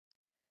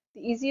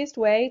The easiest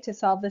way to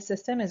solve the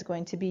system is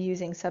going to be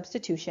using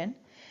substitution.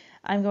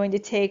 I'm going to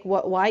take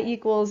what y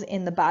equals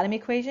in the bottom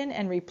equation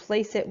and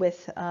replace it where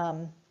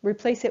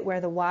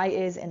the y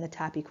is in the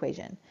top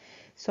equation.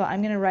 So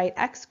I'm going to write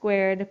x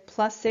squared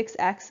plus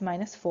 6x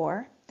minus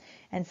 4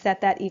 and set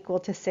that equal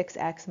to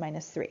 6x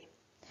minus 3.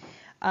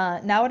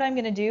 Now what I'm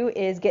going to do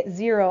is get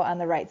 0 on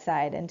the right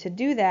side, and to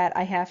do that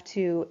I have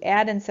to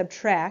add and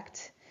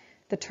subtract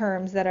the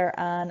terms that are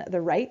on the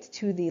right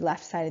to the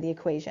left side of the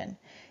equation.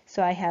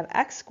 So I have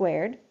x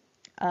squared.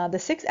 The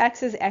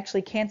 6x's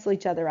actually cancel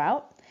each other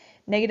out.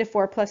 Negative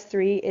 4 plus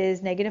 3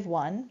 is negative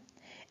 1.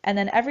 And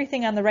then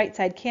everything on the right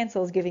side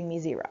cancels, giving me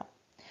 0.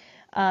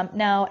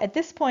 Now at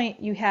this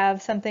point you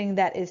have something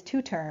that is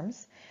two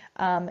terms.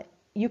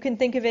 You can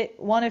think of it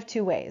one of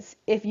two ways.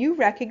 If you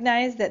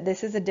recognize that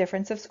this is a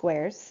difference of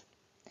squares,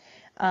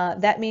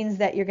 that means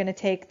that you're going to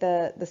take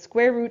the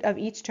square root of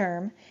each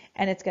term,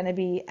 and it's going to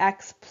be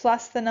x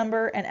plus the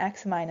number and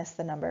x minus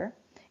the number.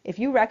 If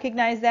you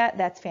recognize that,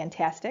 that's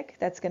fantastic.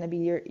 That's going to be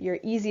your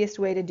easiest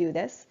way to do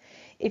this.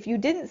 If you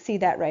didn't see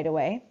that right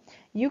away,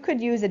 you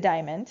could use a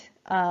diamond.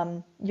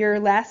 Your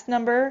last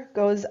number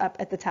goes up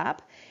at the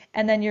top,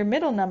 and then your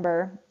middle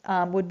number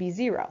would be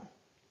 0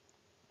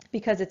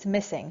 because it's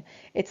missing.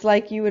 It's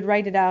like you would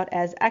write it out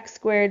as x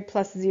squared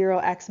plus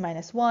 0x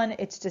minus 1.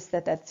 It's just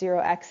that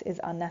 0x is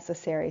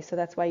unnecessary, so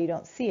that's why you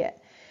don't see it.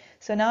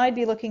 So now I'd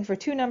be looking for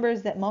two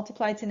numbers that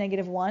multiply to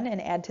negative 1 and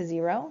add to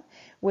 0,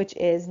 which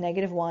is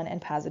negative 1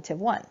 and positive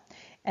 1.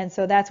 And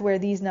so that's where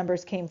these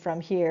numbers came from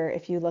here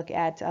if you look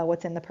at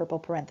what's in the purple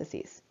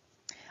parentheses.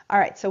 All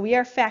right, so we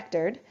are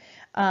factored.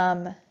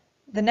 The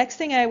next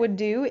thing I would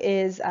do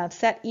is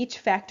set each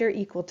factor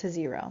equal to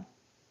 0.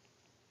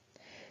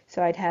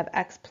 So I'd have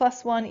x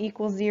plus 1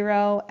 equals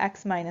 0,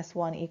 x minus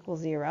 1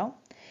 equals 0.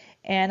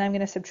 And I'm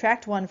going to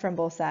subtract 1 from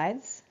both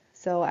sides.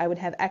 So I would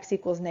have x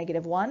equals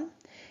negative 1.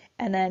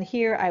 And then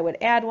here I would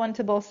add 1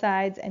 to both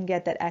sides and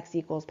get that x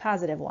equals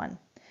positive 1.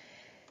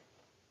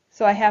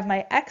 So I have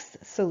my x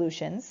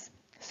solutions.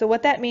 So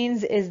what that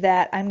means is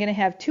that I'm going to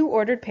have two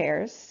ordered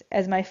pairs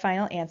as my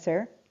final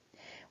answer.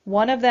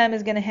 One of them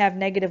is going to have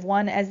negative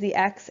 1 as the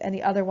x, and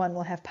the other one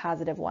will have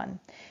positive 1.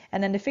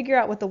 And then to figure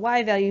out what the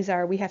y values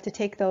are, we have to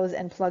take those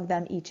and plug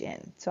them each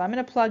in. So I'm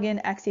going to plug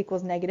in x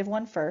equals negative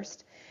 1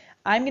 first.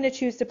 I'm going to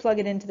choose to plug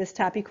it into this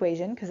top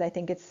equation because I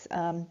think it's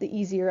the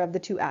easier of the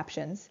two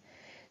options.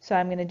 So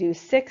I'm going to do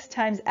 6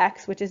 times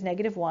x, which is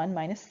negative 1,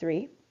 minus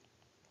 3.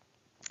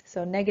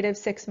 So negative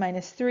 6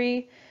 minus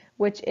 3,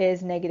 which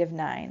is negative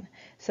 9.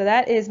 So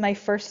that is my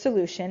first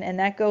solution, and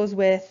that goes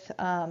with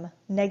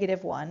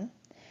negative 1.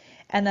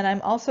 And then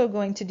I'm also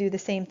going to do the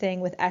same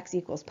thing with x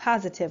equals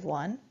positive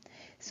 1.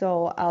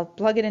 So I'll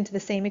plug it into the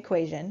same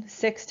equation,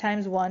 6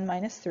 times 1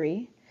 minus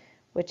 3,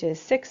 which is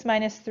 6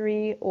 minus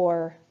 3,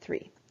 or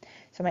 3.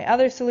 So my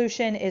other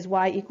solution is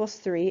y equals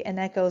 3, and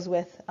that goes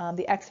with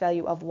the x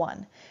value of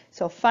 1.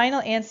 So final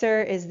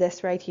answer is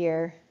this right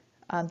here,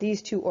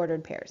 these two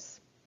ordered pairs.